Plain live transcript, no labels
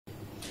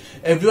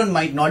Everyone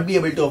might not be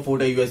able to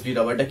afford a USB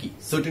rubber ducky.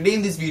 So today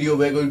in this video,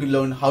 we're going to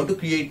learn how to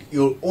create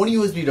your own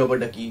USB rubber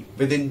ducky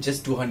within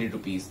just 200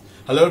 rupees.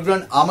 Hello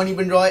everyone, I'm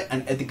Anirban Roy,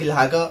 an ethical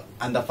hacker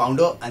and the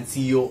founder and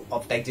CEO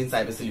of Techgen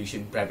Cyber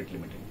Solution Private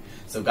Limited.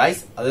 So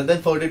guys, other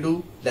than further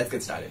ado, let's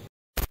get started.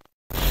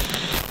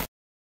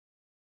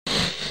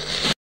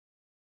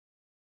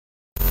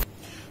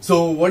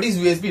 So what is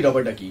USB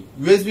rubber ducky?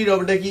 USB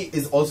rubber ducky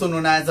is also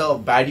known as a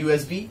bad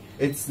USB.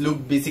 It's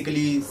look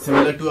basically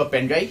similar to a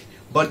pen drive,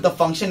 but the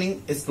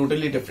functioning is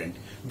totally different.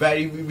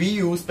 Where we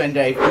use pen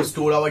drive to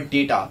store our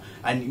data,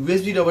 and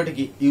USB rubber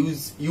ducky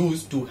is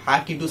used to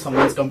hack into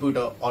someone's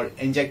computer or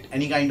inject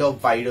any kind of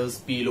virus,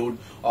 payload,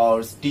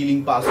 or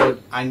stealing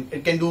password, and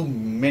it can do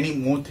many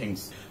more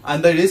things.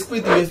 And the risk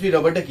with USB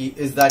rubber ducky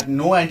is that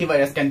no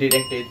antivirus can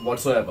detect it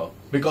whatsoever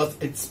because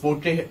it's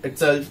portrays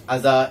itself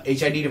as a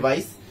HID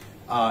device.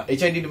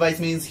 HID device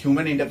means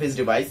human interface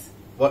device.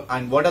 What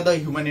are the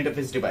human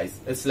interface device?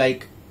 It's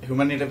like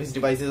human interface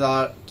devices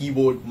are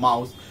keyboard,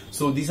 mouse.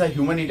 So these are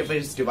human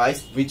interface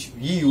device which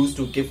we use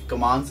to give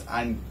commands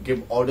and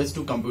give orders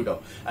to computer.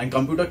 And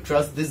computer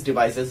trusts these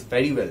devices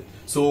very well.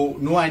 So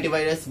no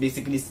antivirus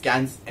basically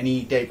scans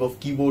any type of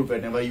keyboard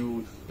whenever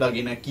you plug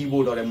in a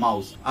keyboard or a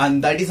mouse.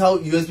 And that is how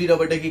USB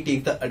rubber ducky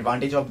takes the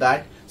advantage of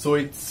that. So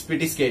it's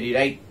pretty scary,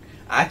 right?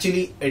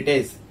 Actually, it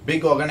is.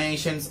 Big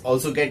organizations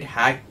also get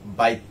hacked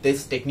by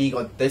this technique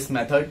or this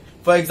method.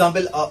 For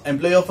example, an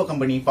employee of a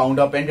company found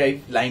a pen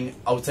drive lying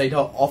outside her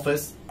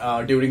office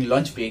during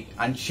lunch break,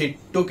 and she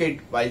took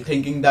it while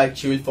thinking that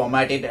she will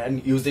format it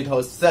and use it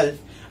herself.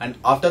 And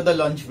after the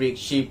lunch break,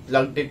 she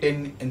plugged it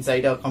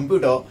inside her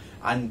computer,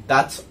 and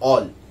that's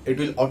all. It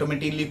will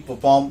automatically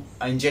perform,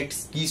 inject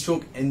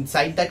keystroke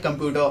inside that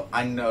computer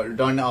and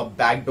run a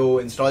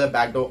backdoor, install a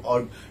backdoor,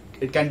 or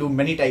it can do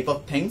many type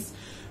of things.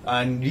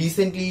 And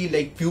recently,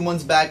 like few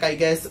months back, I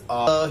guess,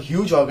 a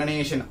huge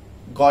organization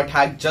got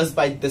hacked just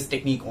by this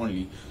technique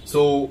only.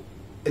 So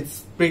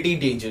it's pretty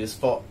dangerous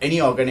for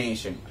any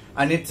organization,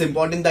 and it's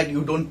important that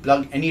you don't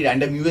plug any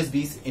random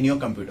USBs in your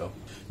computer.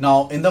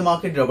 Now in the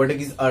market, rubber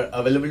duckies are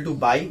available to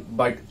buy,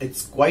 but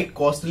it's quite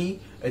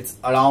costly. It's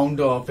around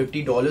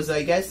 $50,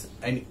 I guess,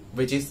 and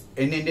which is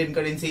in Indian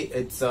currency,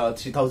 it's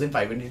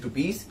 3,500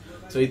 rupees.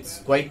 So it's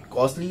quite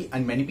costly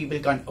and many people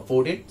can't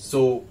afford it.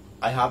 So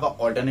I have an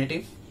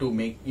alternative to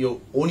make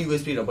your own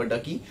USB rubber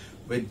ducky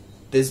with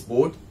this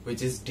board,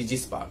 which is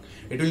DigiSpark.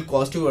 It will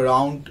cost you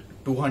around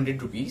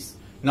 200 rupees.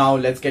 Now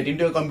let's get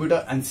into your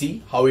computer and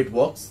see how it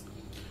works.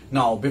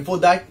 Now before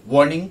that,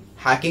 warning,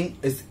 hacking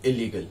is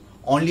illegal.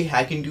 Only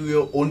hack into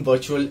your own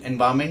virtual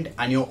environment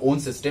and your own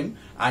system,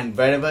 and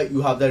wherever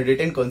you have the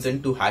written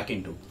consent to hack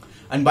into.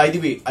 And by the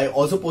way, I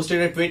also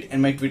posted a tweet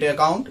in my Twitter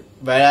account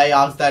where I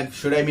asked that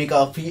should I make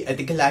a free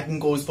ethical hacking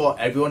course for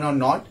everyone or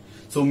not.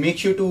 So make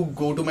sure to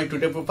go to my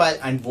Twitter profile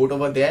and vote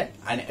over there.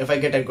 And if I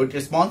get a good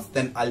response,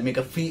 then I'll make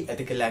a free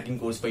ethical hacking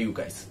course for you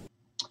guys.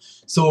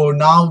 So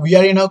now we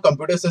are in our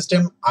computer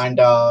system,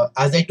 and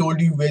as I told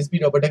you, USB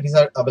rubber duckies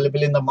are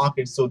available in the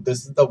market. So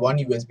this is the one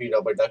USB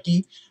rubber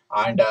ducky,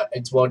 and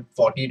it's worth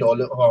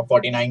 $40 or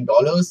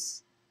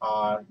 $49,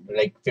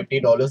 like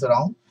 $50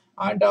 around.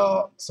 And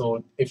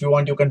so if you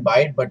want, you can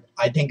buy it, but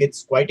I think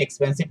it's quite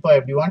expensive for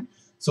everyone.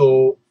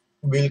 So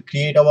we'll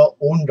create our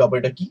own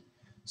rubber ducky.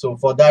 So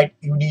for that,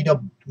 you need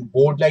a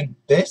board like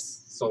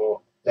this.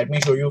 So let me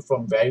show you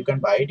from where you can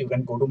buy it. You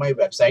can go to my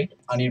website,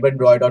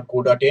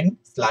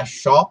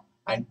 anirbanroy.co.in/shop,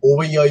 and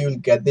over here you'll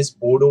get this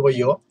board over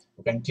here.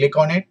 You can click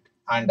on it,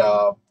 and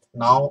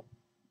now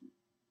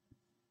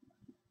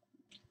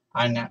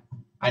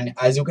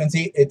as you can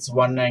see, it's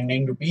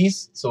 199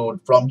 rupees. So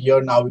from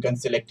here now you can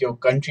select your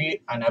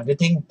country and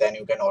everything, then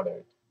you can order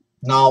it.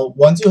 Now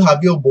once you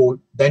have your board,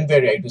 then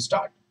we're ready to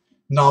start.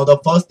 Now the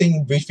first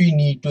thing which we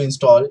need to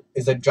install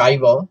is a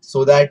driver,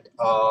 so that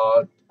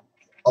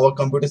our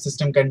computer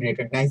system can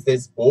recognize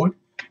this board.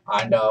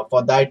 And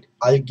for that,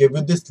 I'll give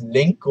you this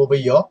link over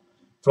here.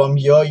 From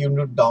here you need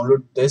to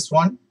download this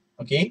one.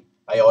 Okay,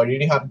 I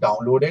already have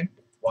downloaded.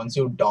 Once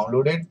you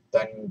download it,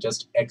 then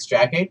just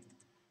extract it.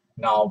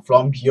 Now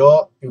from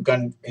here you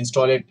can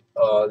install it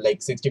like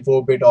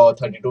 64-bit or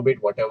 32-bit,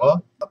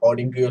 whatever,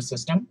 according to your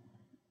system.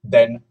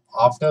 Then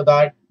after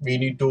that, we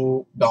need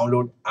to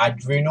download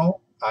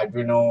Arduino.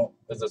 Arduino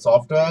is a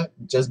software.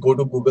 Just go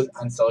to Google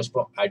and search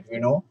for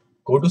Arduino.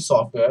 Go to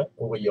software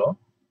over here,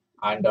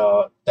 and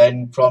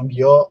then from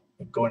here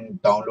you can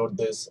download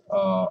this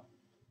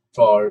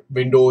for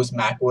Windows,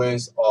 Mac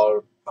OS,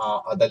 or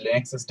other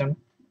Linux system.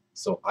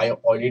 So I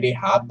already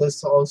have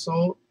this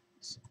also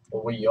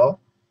over here.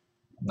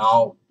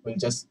 Now we'll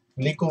just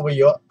click over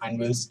here and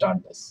we'll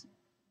start this.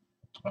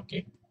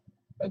 Okay,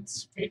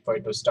 let's wait for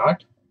it to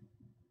start.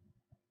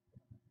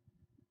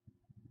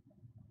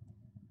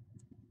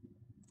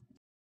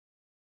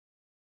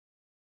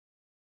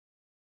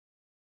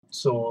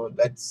 So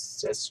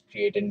let's just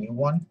create a new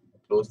one,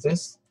 close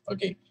this.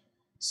 Okay,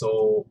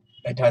 so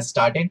it has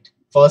started.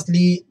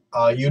 Firstly,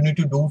 you need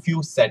to do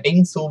few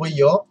settings over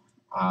here,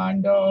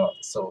 and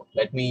so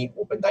let me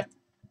open that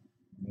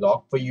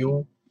block for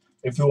you.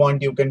 If you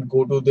want, you can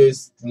go to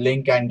this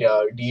link and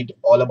read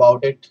all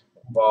about it,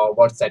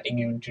 what setting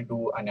you need to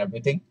do and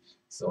everything.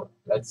 So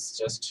let's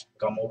just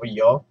come over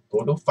here,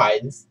 go to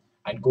files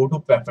and go to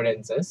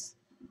preferences.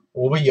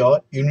 Over here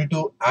you need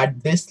to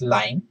add this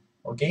line.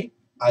 Okay,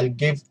 I'll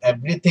give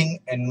everything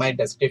in my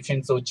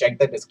description, so check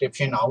the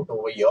description out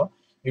over here.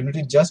 You need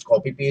to just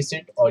copy paste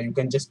it, or you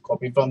can just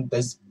copy from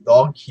this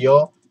blog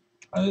here.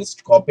 I'll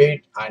just copy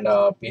it and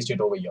paste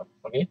it over here.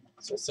 Okay,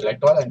 so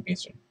select all and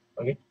paste it.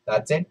 Okay,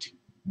 that's it.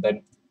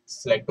 Then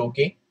select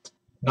OK.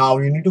 Now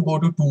you need to go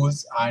to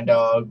tools and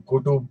go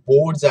to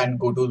boards and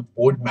go to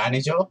board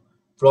manager.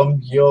 From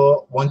here,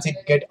 once it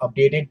get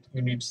updated,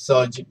 you need to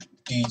search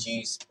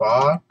TG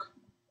Spark,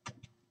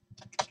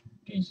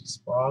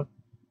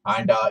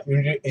 and you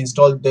need to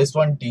install this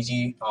one,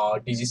 TG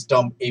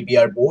Stump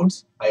APR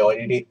boards. I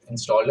already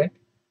installed it.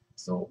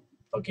 So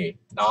okay,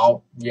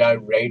 now we are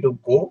ready to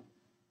go.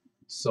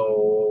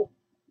 So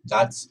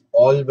that's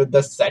all with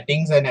the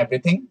settings and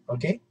everything.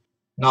 Okay,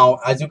 now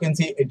as you can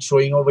see, it's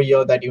showing over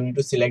here that you need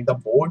to select the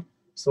board.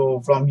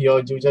 So from here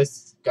you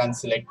just can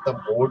select the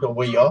board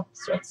over here.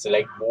 So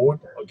select board.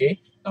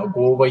 Okay, now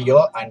go over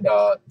here and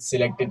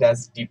select it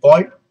as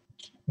default.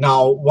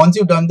 Now once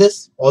you've done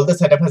this, all the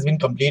setup has been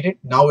completed.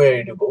 Now we're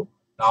ready to go.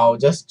 Now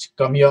just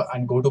come here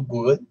and go to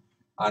Google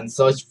and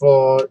search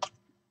for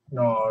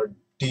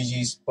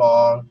TG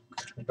Spark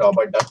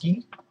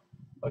Ducky.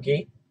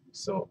 Okay,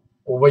 so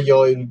over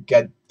here you'll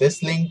get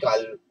this link.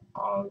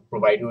 I'll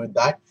provide you with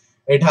that.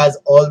 It has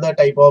all the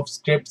type of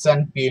scripts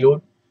and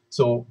payload.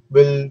 So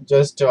we'll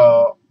just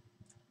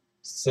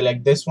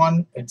select this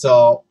one. It's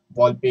a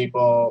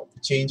wallpaper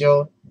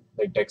changer,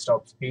 like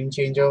desktop screen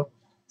changer.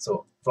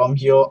 So from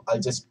here I'll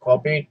just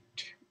copy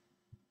it,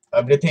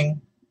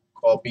 everything,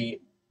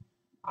 copy,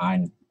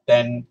 and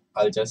then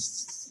I'll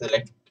just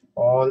select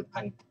all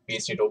and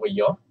paste it over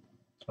here.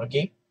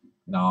 Okay,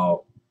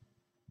 now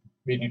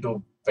we need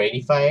to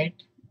verify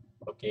it.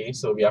 Okay,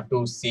 so we have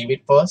to save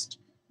it first.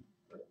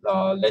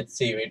 Let's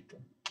save it,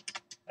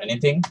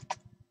 anything,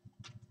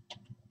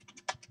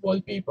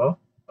 wallpaper.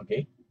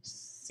 Okay,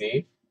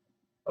 save.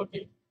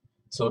 Okay,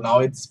 so now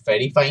it's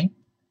verifying.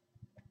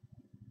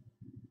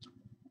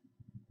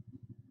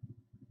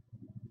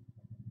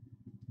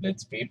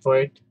 Let's wait for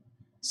it.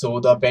 So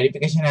the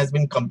verification has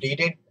been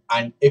completed,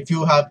 and if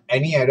you have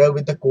any error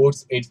with the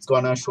codes, it's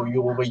gonna show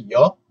you over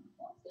here.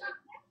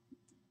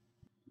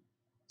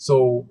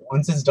 So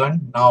once it's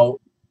done, now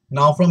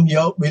from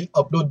here we'll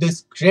upload this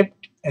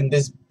script in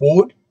this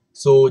board.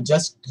 So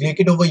just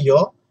click it over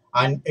here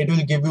and it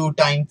will give you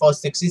time for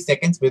 60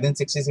 seconds. Within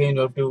 60 seconds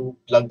you have to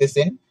plug this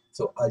in.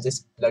 So I'll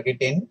just plug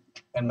it in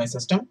my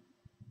system,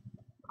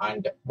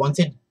 and once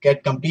it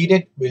get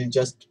completed, we'll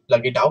just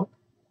plug it out.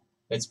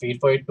 Let's wait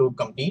for it to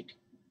complete.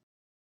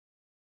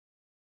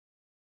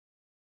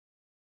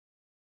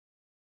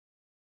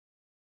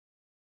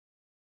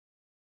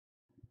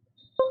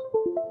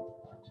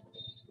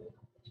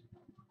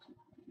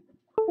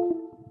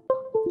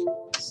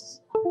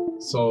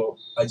 So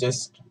I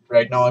just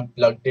right now I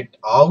plugged it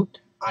out,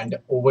 and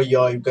over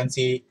here you can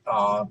see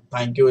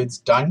thank you, it's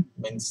done,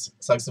 means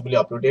successfully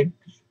uploaded.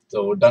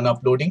 So done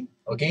uploading.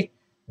 Okay,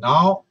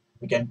 now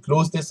we can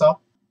close this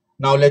up.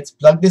 Now let's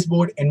plug this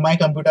board in my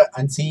computer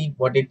and see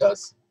what it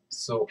does.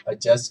 So I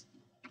just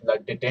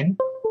plugged it in.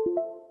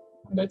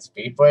 Let's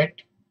wait for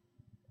it.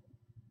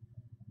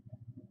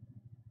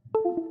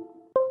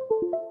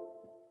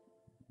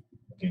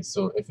 Okay,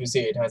 so if you see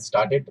it has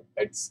started,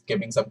 it's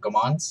giving some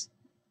commands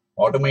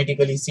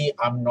automatically. See,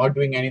 I'm not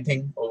doing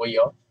anything over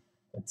here.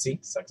 Let's see,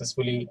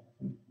 successfully.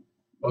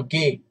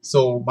 Okay,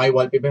 so my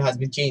wallpaper has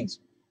been changed.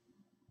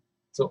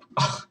 So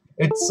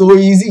it's so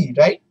easy,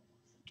 right?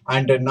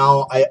 And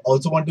now I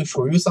also want to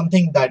show you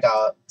something that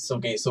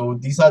okay, so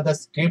these are the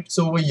scripts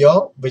over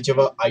here,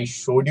 whichever I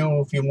showed you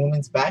a few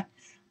moments back.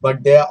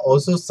 But there are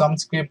also some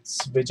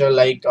scripts which are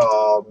like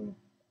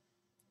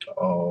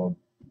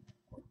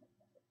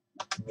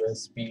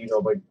USB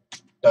Robert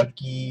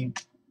Ducky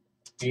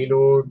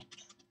payload,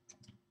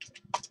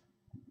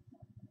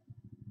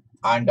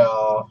 and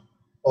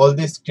all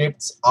these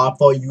scripts are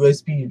for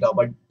USB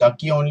Robert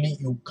Ducky only.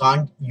 You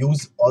can't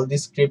use all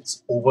these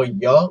scripts over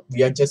here.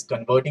 We are just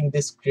converting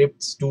these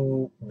scripts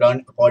to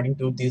run according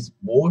to this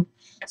board.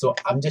 So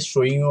I'm just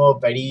showing you a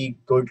very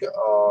good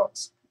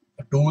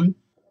tool.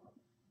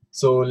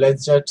 So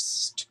let's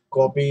just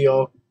copy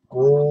your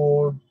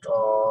code.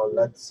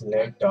 Let's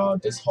select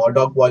this hot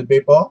dog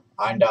wallpaper,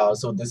 and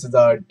so this is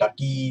a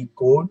Ducky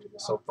code.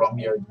 So from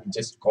here we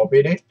just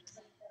copied it.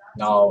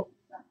 Now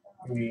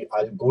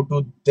I'll go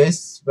to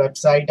this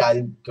website.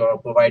 I'll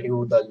provide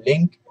you the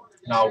link.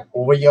 Now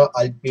over here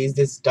I'll paste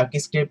this Ducky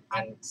script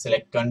and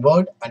select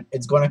convert, and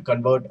it's gonna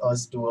convert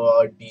us to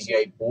a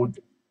DJI board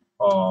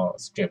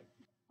script,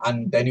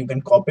 and then you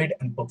can copy it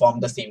and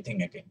perform the same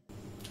thing again.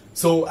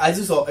 So as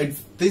you saw,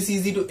 it's this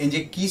easy to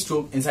inject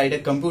keystroke inside a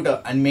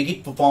computer and make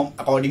it perform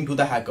according to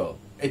the hacker.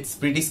 It's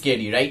pretty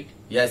scary, right?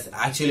 Yes,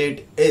 actually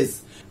it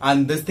is.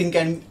 And this thing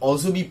can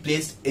also be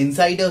placed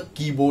inside a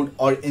keyboard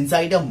or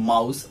inside a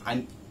mouse,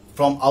 and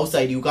from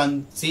outside, you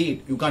can't see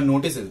it, you can't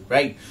notice it,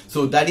 right?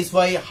 So that is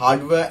why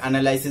hardware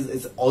analysis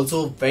is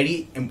also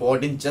very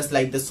important, just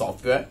like the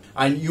software.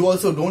 And you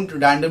also don't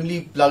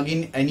randomly plug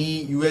in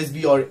any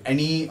USB or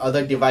any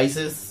other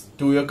devices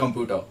to your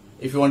computer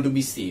if you want to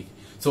be safe.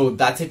 So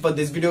that's it for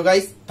this video,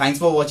 guys. Thanks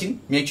for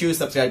watching. Make sure you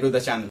subscribe to the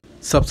channel.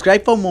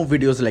 Subscribe for more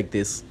videos like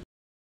this.